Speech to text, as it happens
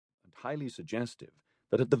highly suggestive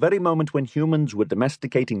that at the very moment when humans were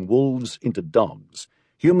domesticating wolves into dogs,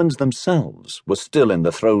 humans themselves were still in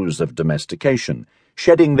the throes of domestication,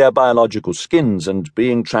 shedding their biological skins and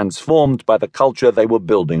being transformed by the culture they were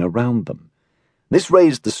building around them. This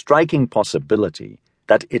raised the striking possibility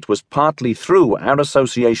that it was partly through our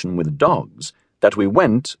association with dogs that we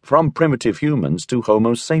went from primitive humans to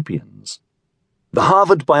Homo sapiens. The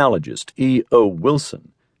Harvard biologist E. O.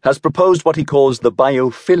 Wilson has proposed what he calls the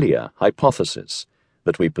biophilia hypothesis,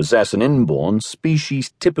 that we possess an inborn,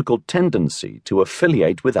 species-typical tendency to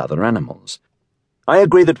affiliate with other animals. I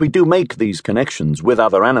agree that we do make these connections with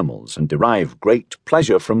other animals and derive great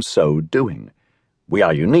pleasure from so doing. We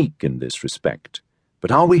are unique in this respect, but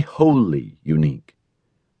are we wholly unique?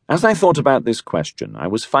 As I thought about this question, I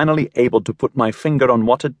was finally able to put my finger on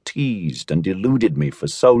what had teased and eluded me for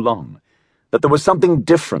so long, that there was something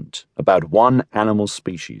different about one animal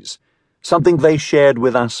species, something they shared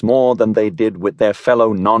with us more than they did with their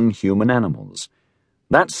fellow non-human animals.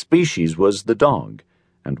 That species was the dog,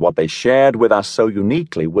 and what they shared with us so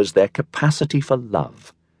uniquely was their capacity for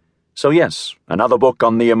love. So yes, another book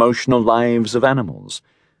on the emotional lives of animals,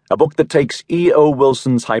 a book that takes E. O.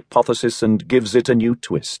 Wilson's hypothesis and gives it a new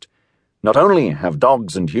twist. Not only have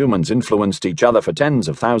dogs and humans influenced each other for tens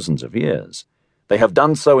of thousands of years, they have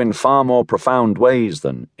done so in far more profound ways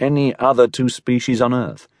than any other two species on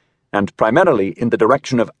Earth, and primarily in the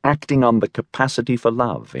direction of acting on the capacity for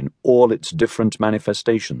love in all its different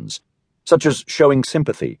manifestations, such as showing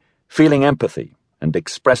sympathy, feeling empathy, and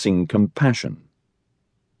expressing compassion.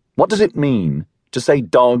 What does it mean to say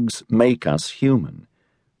dogs make us human?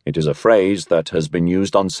 It is a phrase that has been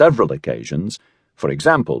used on several occasions, for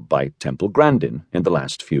example by Temple Grandin in the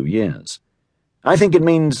last few years. I think it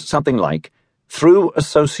means something like, through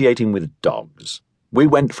associating with dogs, we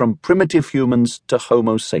went from primitive humans to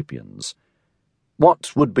Homo sapiens.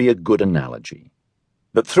 What would be a good analogy?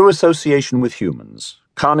 That through association with humans,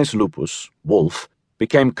 Canis lupus, wolf,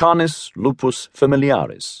 became Canis lupus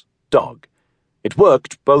familiaris, dog. It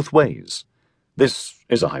worked both ways. This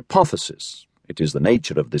is a hypothesis. It is the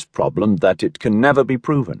nature of this problem that it can never be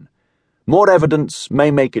proven. More evidence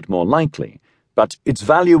may make it more likely, but its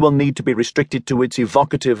value will need to be restricted to its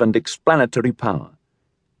evocative and explanatory power.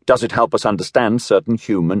 Does it help us understand certain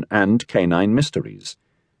human and canine mysteries?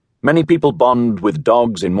 Many people bond with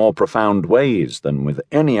dogs in more profound ways than with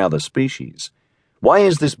any other species. Why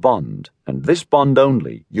is this bond, and this bond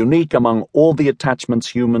only, unique among all the attachments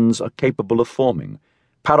humans are capable of forming,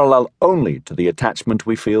 parallel only to the attachment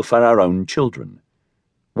we feel for our own children?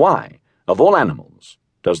 Why, of all animals,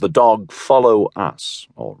 does the dog follow us,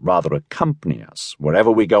 or rather accompany us,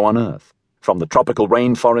 wherever we go on Earth, from the tropical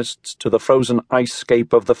rainforests to the frozen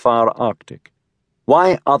ice-scape of the far Arctic?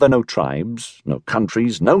 Why are there no tribes, no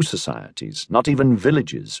countries, no societies, not even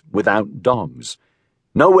villages, without dogs?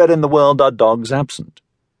 Nowhere in the world are dogs absent.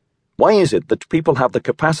 Why is it that people have the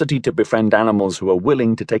capacity to befriend animals who are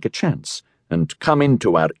willing to take a chance and come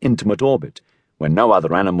into our intimate orbit, when no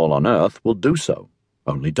other animal on Earth will do so,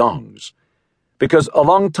 only dogs? Because a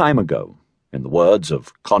long time ago, in the words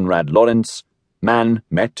of Konrad Lorenz, man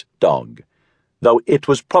met dog, though it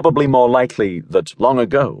was probably more likely that long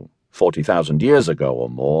ago, 40,000 years ago or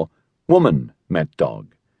more, woman met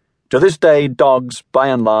dog. To this day, dogs, by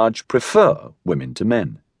and large, prefer women to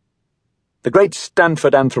men. The great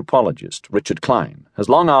Stanford anthropologist, Richard Klein, has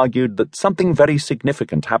long argued that something very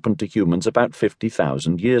significant happened to humans about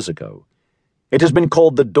 50,000 years ago. It has been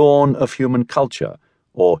called the dawn of human culture,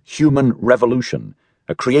 or human revolution,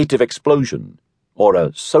 a creative explosion, or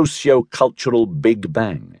a socio-cultural Big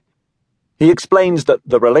Bang. He explains that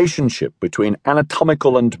the relationship between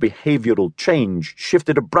anatomical and behavioral change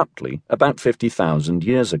shifted abruptly about 50,000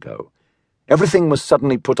 years ago. Everything was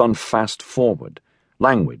suddenly put on fast forward: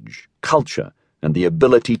 language, culture, and the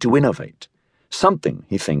ability to innovate. Something,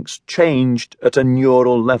 he thinks, changed at a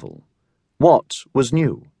neural level. What was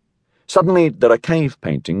new? Suddenly there are cave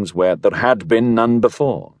paintings where there had been none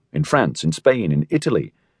before, in France, in Spain, in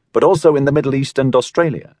Italy, but also in the Middle East and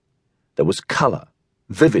Australia. There was colour,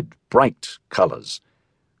 vivid, bright colours.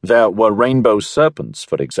 There were rainbow serpents,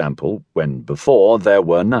 for example, when before there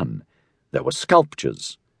were none. There were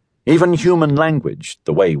sculptures. Even human language,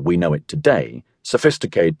 the way we know it today,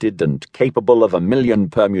 sophisticated and capable of 1,000,000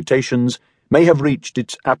 permutations, may have reached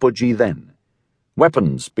its apogee then.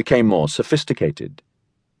 Weapons became more sophisticated.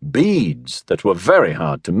 Beads that were very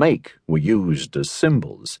hard to make were used as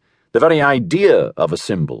symbols. The very idea of a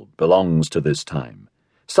symbol belongs to this time.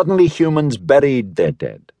 Suddenly humans buried their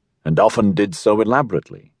dead, and often did so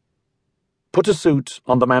elaborately. Put a suit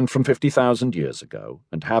on the man from 50,000 years ago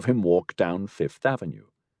and have him walk down Fifth Avenue.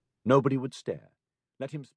 Nobody would stare. Let him